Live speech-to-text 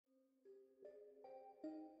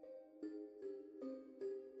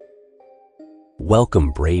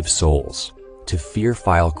Welcome, brave souls, to Fear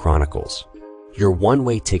File Chronicles, your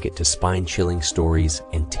one-way ticket to spine-chilling stories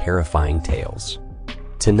and terrifying tales.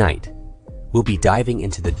 Tonight, we'll be diving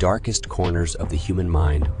into the darkest corners of the human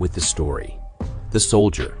mind with the story, The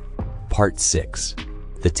Soldier, Part 6,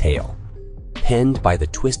 The Tale, penned by the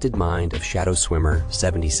twisted mind of Shadow Swimmer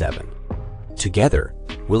 77. Together,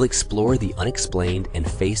 we'll explore the unexplained and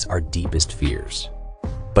face our deepest fears.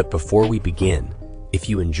 But before we begin, if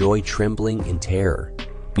you enjoy trembling in terror,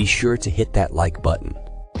 be sure to hit that like button,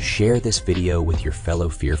 share this video with your fellow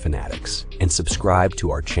fear fanatics, and subscribe to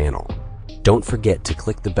our channel. Don't forget to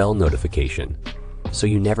click the bell notification so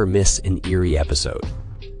you never miss an eerie episode.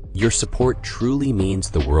 Your support truly means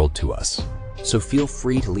the world to us, so feel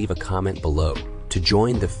free to leave a comment below to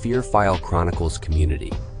join the Fear File Chronicles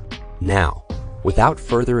community. Now, without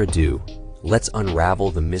further ado, let's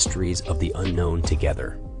unravel the mysteries of the unknown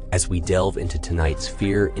together as we delve into tonight's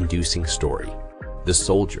fear-inducing story, The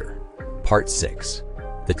Soldier, Part 6,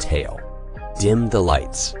 The Tale. Dim the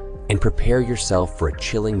lights and prepare yourself for a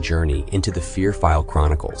chilling journey into the Fear File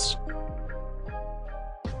Chronicles.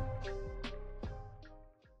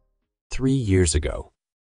 3 years ago.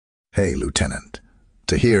 Hey, Lieutenant.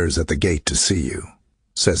 Tahir's at the gate to see you.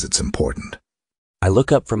 Says it's important. I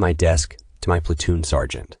look up from my desk to my platoon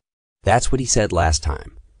sergeant. That's what he said last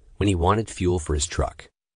time, when he wanted fuel for his truck.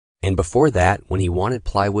 And before that, when he wanted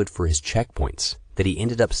plywood for his checkpoints that he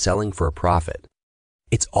ended up selling for a profit.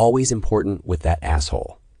 It's always important with that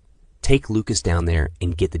asshole. Take Lucas down there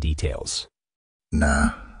and get the details.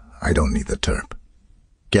 Nah, I don't need the terp.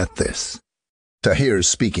 Get this. Tahir's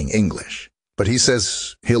speaking English, but he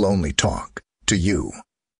says he'll only talk to you.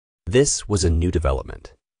 This was a new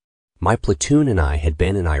development. My platoon and I had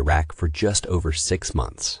been in Iraq for just over 6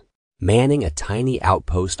 months, manning a tiny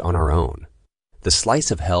outpost on our own. The slice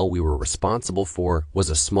of hell we were responsible for was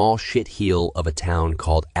a small shitheel of a town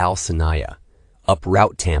called Al Sinaya, up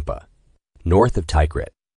Route Tampa, north of Tikrit.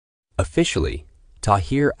 Officially,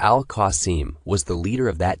 Tahir al-Qasim was the leader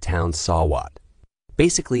of that town's Sawat,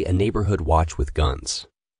 basically a neighborhood watch with guns.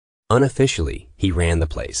 Unofficially, he ran the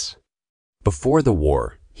place. Before the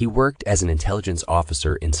war, he worked as an intelligence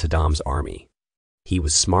officer in Saddam's army. He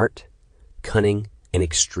was smart, cunning, and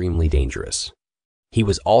extremely dangerous. He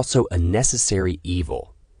was also a necessary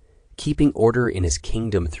evil, keeping order in his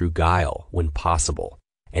kingdom through guile when possible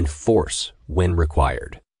and force when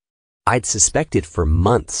required. I'd suspected for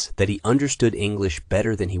months that he understood English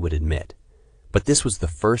better than he would admit, but this was the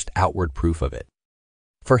first outward proof of it.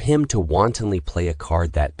 For him to wantonly play a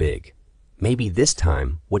card that big, maybe this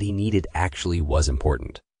time what he needed actually was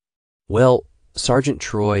important. Well, Sergeant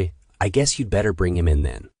Troy, I guess you'd better bring him in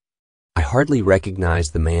then. I hardly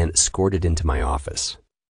recognized the man escorted into my office.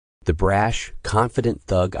 The brash, confident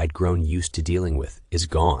thug I'd grown used to dealing with is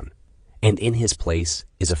gone, and in his place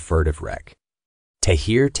is a furtive wreck.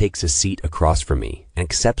 Tahir takes a seat across from me and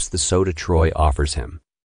accepts the soda Troy offers him.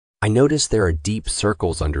 I notice there are deep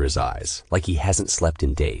circles under his eyes, like he hasn't slept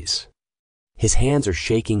in days. His hands are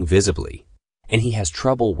shaking visibly, and he has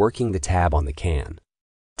trouble working the tab on the can.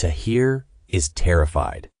 Tahir is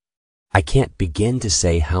terrified. I can't begin to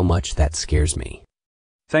say how much that scares me.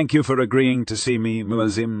 Thank you for agreeing to see me,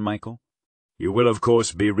 Mulazim Michael. You will, of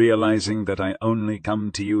course, be realizing that I only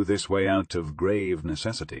come to you this way out of grave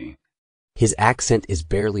necessity. His accent is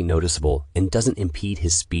barely noticeable and doesn't impede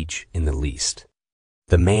his speech in the least.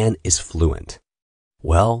 The man is fluent.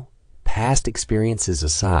 Well, past experiences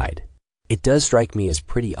aside, it does strike me as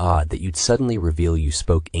pretty odd that you'd suddenly reveal you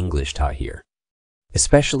spoke English, Tahir.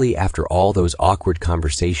 Especially after all those awkward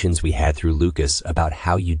conversations we had through Lucas about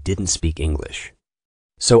how you didn't speak English.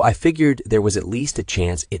 So I figured there was at least a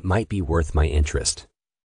chance it might be worth my interest.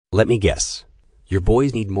 Let me guess. Your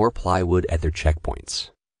boys need more plywood at their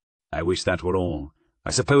checkpoints. I wish that were all.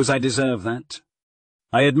 I suppose I deserve that.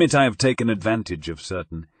 I admit I have taken advantage of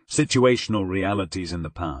certain situational realities in the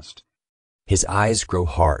past. His eyes grow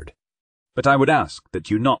hard. But I would ask that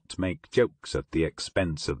you not make jokes at the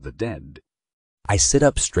expense of the dead. I sit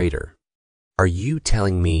up straighter. Are you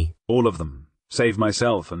telling me? All of them, save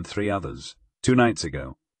myself and 3 others, 2 nights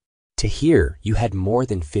ago. Tahir, you had more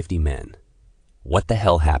than 50 men. What the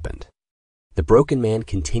hell happened? The broken man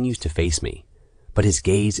continues to face me, but his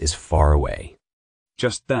gaze is far away.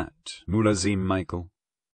 Just that, Mulazim Michael.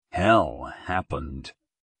 Hell happened.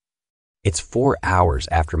 It's 4 hours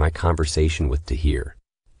after my conversation with Tahir,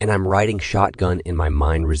 and I'm riding shotgun in my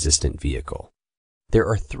mine-resistant vehicle. There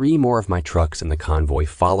are 3 more of my trucks in the convoy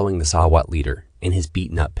following the Sawat leader in his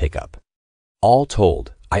beaten-up pickup. All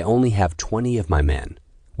told, I only have 20 of my men,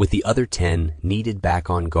 with the other 10 needed back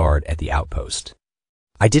on guard at the outpost.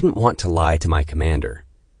 I didn't want to lie to my commander,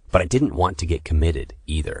 but I didn't want to get committed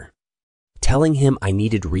either. Telling him I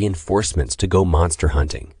needed reinforcements to go monster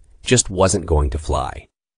hunting just wasn't going to fly.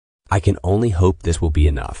 I can only hope this will be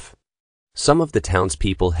enough. Some of the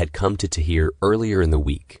townspeople had come to Tahir earlier in the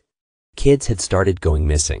week. Kids had started going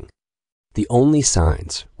missing. The only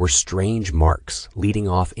signs were strange marks leading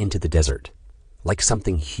off into the desert, like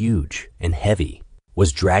something huge and heavy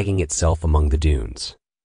was dragging itself among the dunes.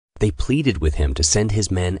 They pleaded with him to send his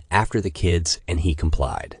men after the kids, and he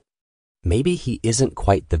complied. Maybe he isn't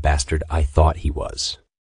quite the bastard I thought he was.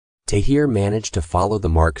 Tahir managed to follow the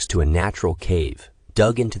marks to a natural cave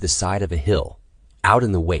dug into the side of a hill, out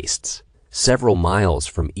in the wastes, several miles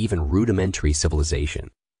from even rudimentary civilization.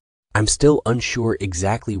 I'm still unsure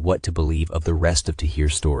exactly what to believe of the rest of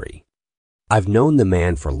Tahir's story. I've known the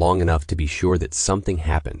man for long enough to be sure that something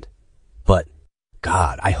happened, but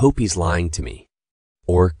God, I hope he's lying to me.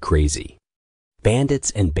 Or crazy.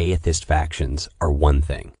 Bandits and Baathist factions are one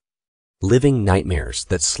thing. Living nightmares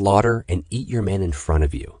that slaughter and eat your men in front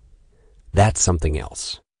of you, that's something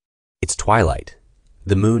else. It's twilight,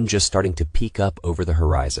 the moon just starting to peek up over the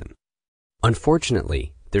horizon.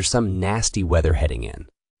 Unfortunately, there's some nasty weather heading in.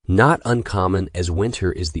 Not uncommon, as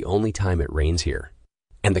winter is the only time it rains here,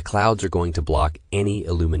 and the clouds are going to block any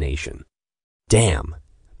illumination. Damn,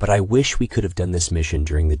 but I wish we could have done this mission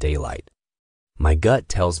during the daylight. My gut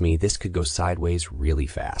tells me this could go sideways really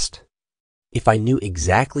fast. If I knew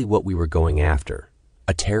exactly what we were going after,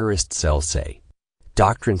 a terrorist cell say,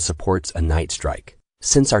 doctrine supports a night strike,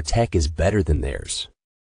 since our tech is better than theirs.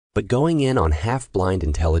 But going in on half-blind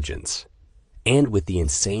intelligence, and with the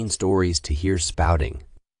insane stories Tahir's spouting,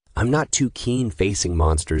 I'm not too keen facing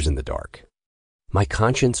monsters in the dark. My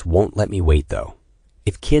conscience won't let me wait, though.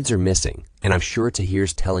 If kids are missing, and I'm sure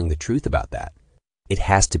Tahir's telling the truth about that, it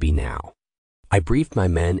has to be now. I briefed my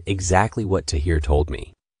men exactly what Tahir told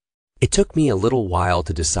me. It took me a little while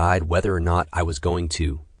to decide whether or not I was going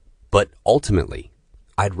to, but ultimately,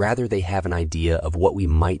 I'd rather they have an idea of what we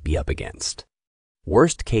might be up against.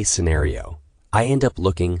 Worst case scenario, I end up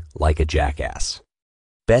looking like a jackass.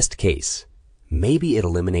 Best case, maybe it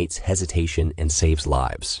eliminates hesitation and saves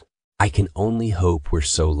lives. I can only hope we're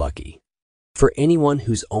so lucky. For anyone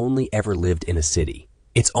who's only ever lived in a city,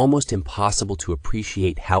 it's almost impossible to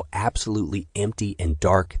appreciate how absolutely empty and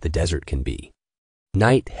dark the desert can be.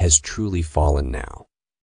 Night has truly fallen now.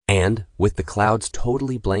 And with the clouds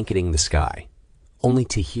totally blanketing the sky, only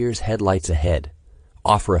Tahir's headlights ahead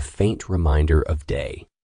offer a faint reminder of day.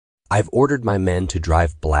 I've ordered my men to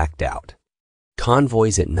drive blacked out.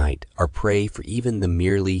 Convoys at night are prey for even the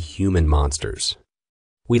merely human monsters.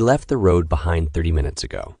 We left the road behind 30 minutes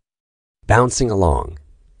ago. Bouncing along,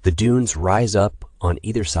 the dunes rise up on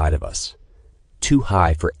either side of us, too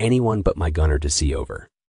high for anyone but my gunner to see over.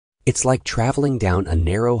 It's like traveling down a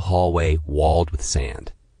narrow hallway walled with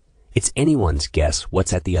sand. It's anyone's guess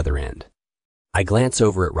what's at the other end. I glance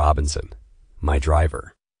over at Robinson, my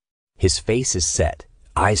driver. His face is set,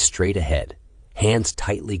 eyes straight ahead, hands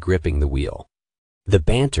tightly gripping the wheel. The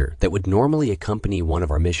banter that would normally accompany one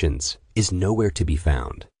of our missions is nowhere to be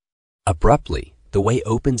found. Abruptly, the way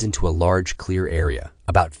opens into a large clear area,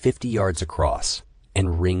 about 50 yards across,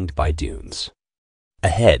 and ringed by dunes.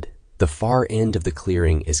 Ahead, the far end of the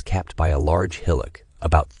clearing is capped by a large hillock,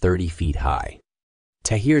 about 30 feet high.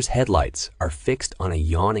 Tahir's headlights are fixed on a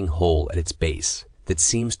yawning hole at its base that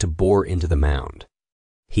seems to bore into the mound.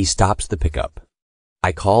 He stops the pickup.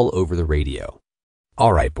 I call over the radio.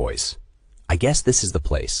 All right, boys. I guess this is the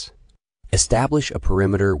place. Establish a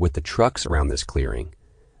perimeter with the trucks around this clearing,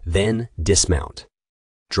 then dismount.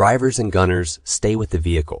 Drivers and gunners stay with the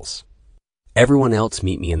vehicles. Everyone else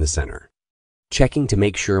meet me in the center. Checking to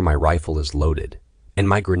make sure my rifle is loaded and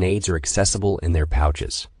my grenades are accessible in their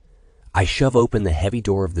pouches. I shove open the heavy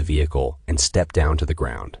door of the vehicle and step down to the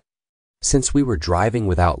ground. Since we were driving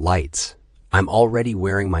without lights, I'm already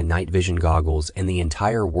wearing my night vision goggles and the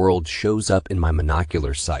entire world shows up in my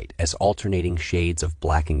monocular sight as alternating shades of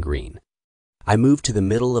black and green. I move to the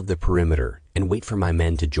middle of the perimeter and wait for my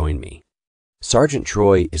men to join me. Sergeant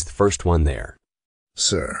Troy is the first one there.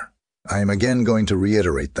 Sir, I am again going to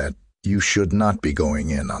reiterate that you should not be going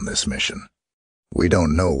in on this mission. We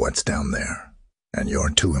don't know what's down there, and you're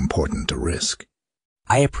too important to risk.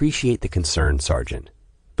 I appreciate the concern, Sergeant,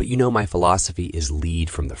 but you know my philosophy is lead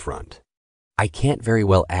from the front. I can't very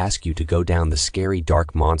well ask you to go down the scary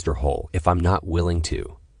dark monster hole if I'm not willing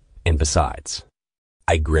to. And besides,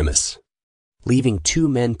 I grimace. Leaving 2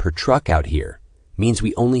 men per truck out here means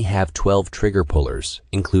we only have 12 trigger pullers,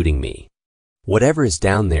 including me. Whatever is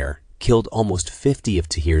down there killed almost 50 of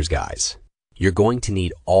Tahir's guys. You're going to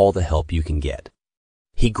need all the help you can get.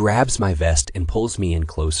 He grabs my vest and pulls me in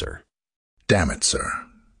closer. Damn it, sir.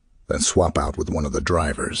 then swap out with one of the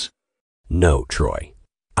drivers. No, Troy.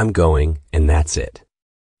 I'm going, and that's it.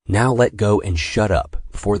 Now let go and shut up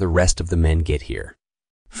before the rest of the men get here.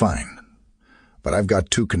 Fine. But I've got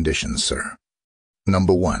 2 conditions, sir.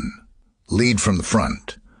 Number 1, lead from the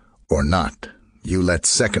front. Or not, you let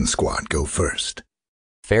second squad go first.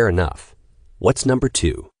 Fair enough. What's number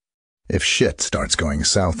 2? If shit starts going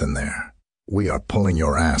south in there, we are pulling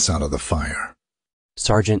your ass out of the fire.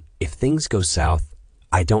 Sergeant, if things go south,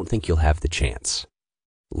 I don't think you'll have the chance.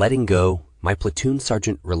 Letting go, my platoon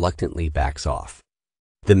sergeant reluctantly backs off.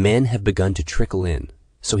 The men have begun to trickle in,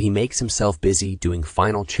 so he makes himself busy doing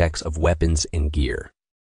final checks of weapons and gear.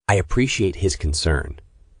 I appreciate his concern,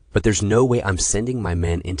 but there's no way I'm sending my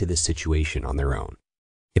men into this situation on their own.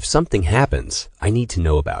 If something happens, I need to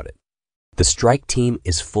know about it. The strike team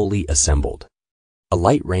is fully assembled. A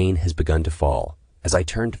light rain has begun to fall as I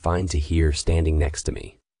turn to find Tahir standing next to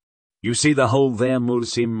me. You see the hole there,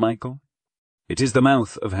 Mulsim Michael? It is the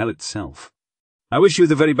mouth of hell itself. I wish you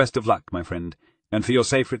the very best of luck, my friend, and for your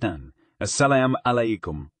safe return. Assalamu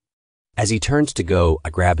alaikum. As he turns to go, I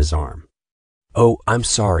grab his arm. Oh, I'm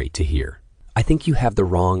sorry, Tahir. I think you have the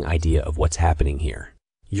wrong idea of what's happening here.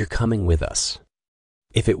 You're coming with us.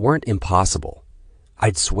 If it weren't impossible,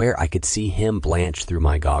 I'd swear I could see him blanch through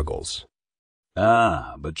my goggles.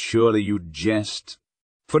 Ah, but surely you jest.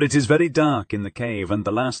 For it is very dark in the cave, and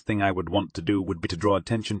the last thing I would want to do would be to draw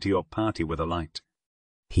attention to your party with a light.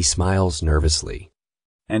 He smiles nervously.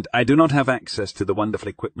 And I do not have access to the wonderful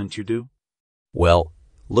equipment you do? Well,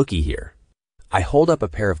 looky here. I hold up a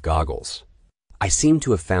pair of goggles. I seem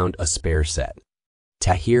to have found a spare set.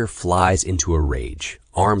 Tahir flies into a rage,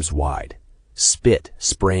 arms wide, spit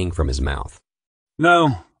spraying from his mouth.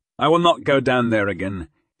 No, I will not go down there again.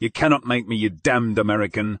 You cannot make me, you damned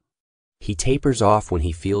American. He tapers off when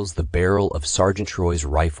he feels the barrel of Sergeant Troy's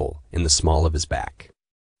rifle in the small of his back.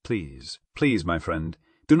 Please, please, my friend,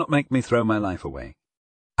 do not make me throw my life away.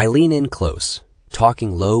 I lean in close,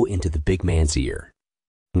 talking low into the big man's ear.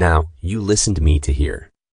 Now, you listen to me,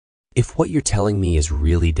 Tahir. If what you're telling me is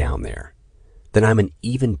really down there, then I'm an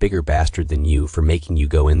even bigger bastard than you for making you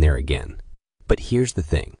go in there again. But here's the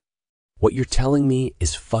thing. What you're telling me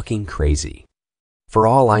is fucking crazy. For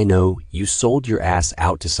all I know, you sold your ass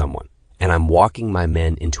out to someone, and I'm walking my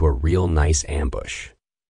men into a real nice ambush.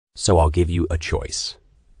 So I'll give you a choice.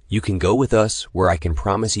 You can go with us where I can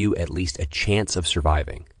promise you at least a chance of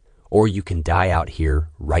surviving, or you can die out here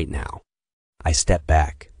right now. I step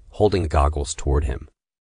back, holding the goggles toward him.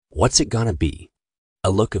 What's it gonna be?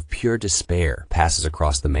 A look of pure despair passes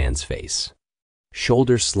across the man's face.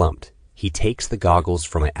 Shoulders slumped, he takes the goggles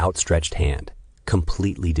from my outstretched hand,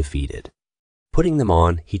 completely defeated. Putting them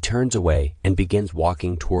on, he turns away and begins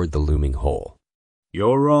walking toward the looming hole.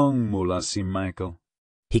 You're wrong, Mulsim Michael.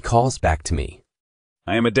 He calls back to me.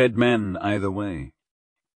 I am a dead man either way.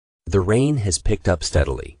 The rain has picked up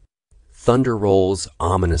steadily. Thunder rolls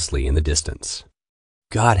ominously in the distance.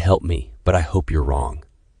 God help me, but I hope you're wrong,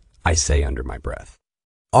 I say under my breath.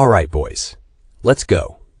 All right, boys, let's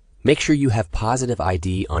go. Make sure you have positive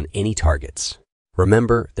ID on any targets.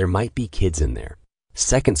 Remember, there might be kids in there.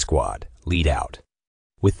 Second squad, lead out.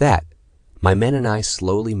 With that, my men and I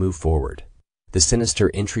slowly move forward, the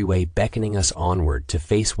sinister entryway beckoning us onward to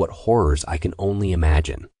face what horrors I can only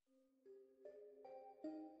imagine.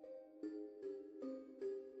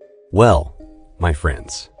 Well, my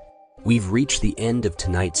friends, we've reached the end of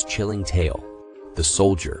tonight's chilling tale, The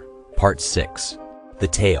Soldier, Part 6, The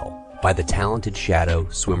Tale, by the talented Shadow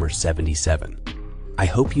Swimmer 77. I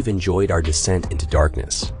hope you've enjoyed our descent into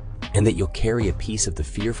darkness, and that you'll carry a piece of the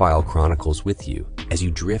Fear File Chronicles with you as you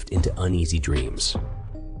drift into uneasy dreams.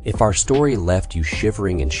 If our story left you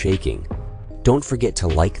shivering and shaking, don't forget to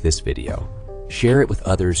like this video, share it with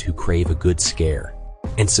others who crave a good scare,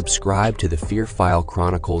 and subscribe to the Fear File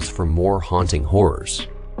Chronicles for more haunting horrors.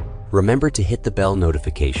 Remember to hit the bell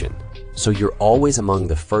notification so you're always among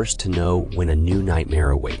the first to know when a new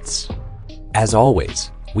nightmare awaits. As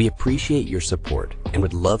always, we appreciate your support and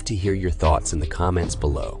would love to hear your thoughts in the comments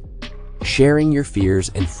below. Sharing your fears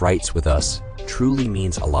and frights with us truly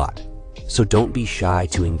means a lot, so don't be shy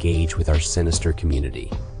to engage with our sinister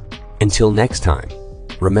community. Until next time,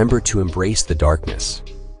 remember to embrace the darkness,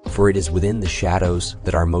 for it is within the shadows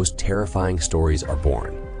that our most terrifying stories are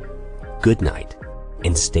born. Good night,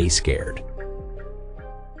 and stay scared.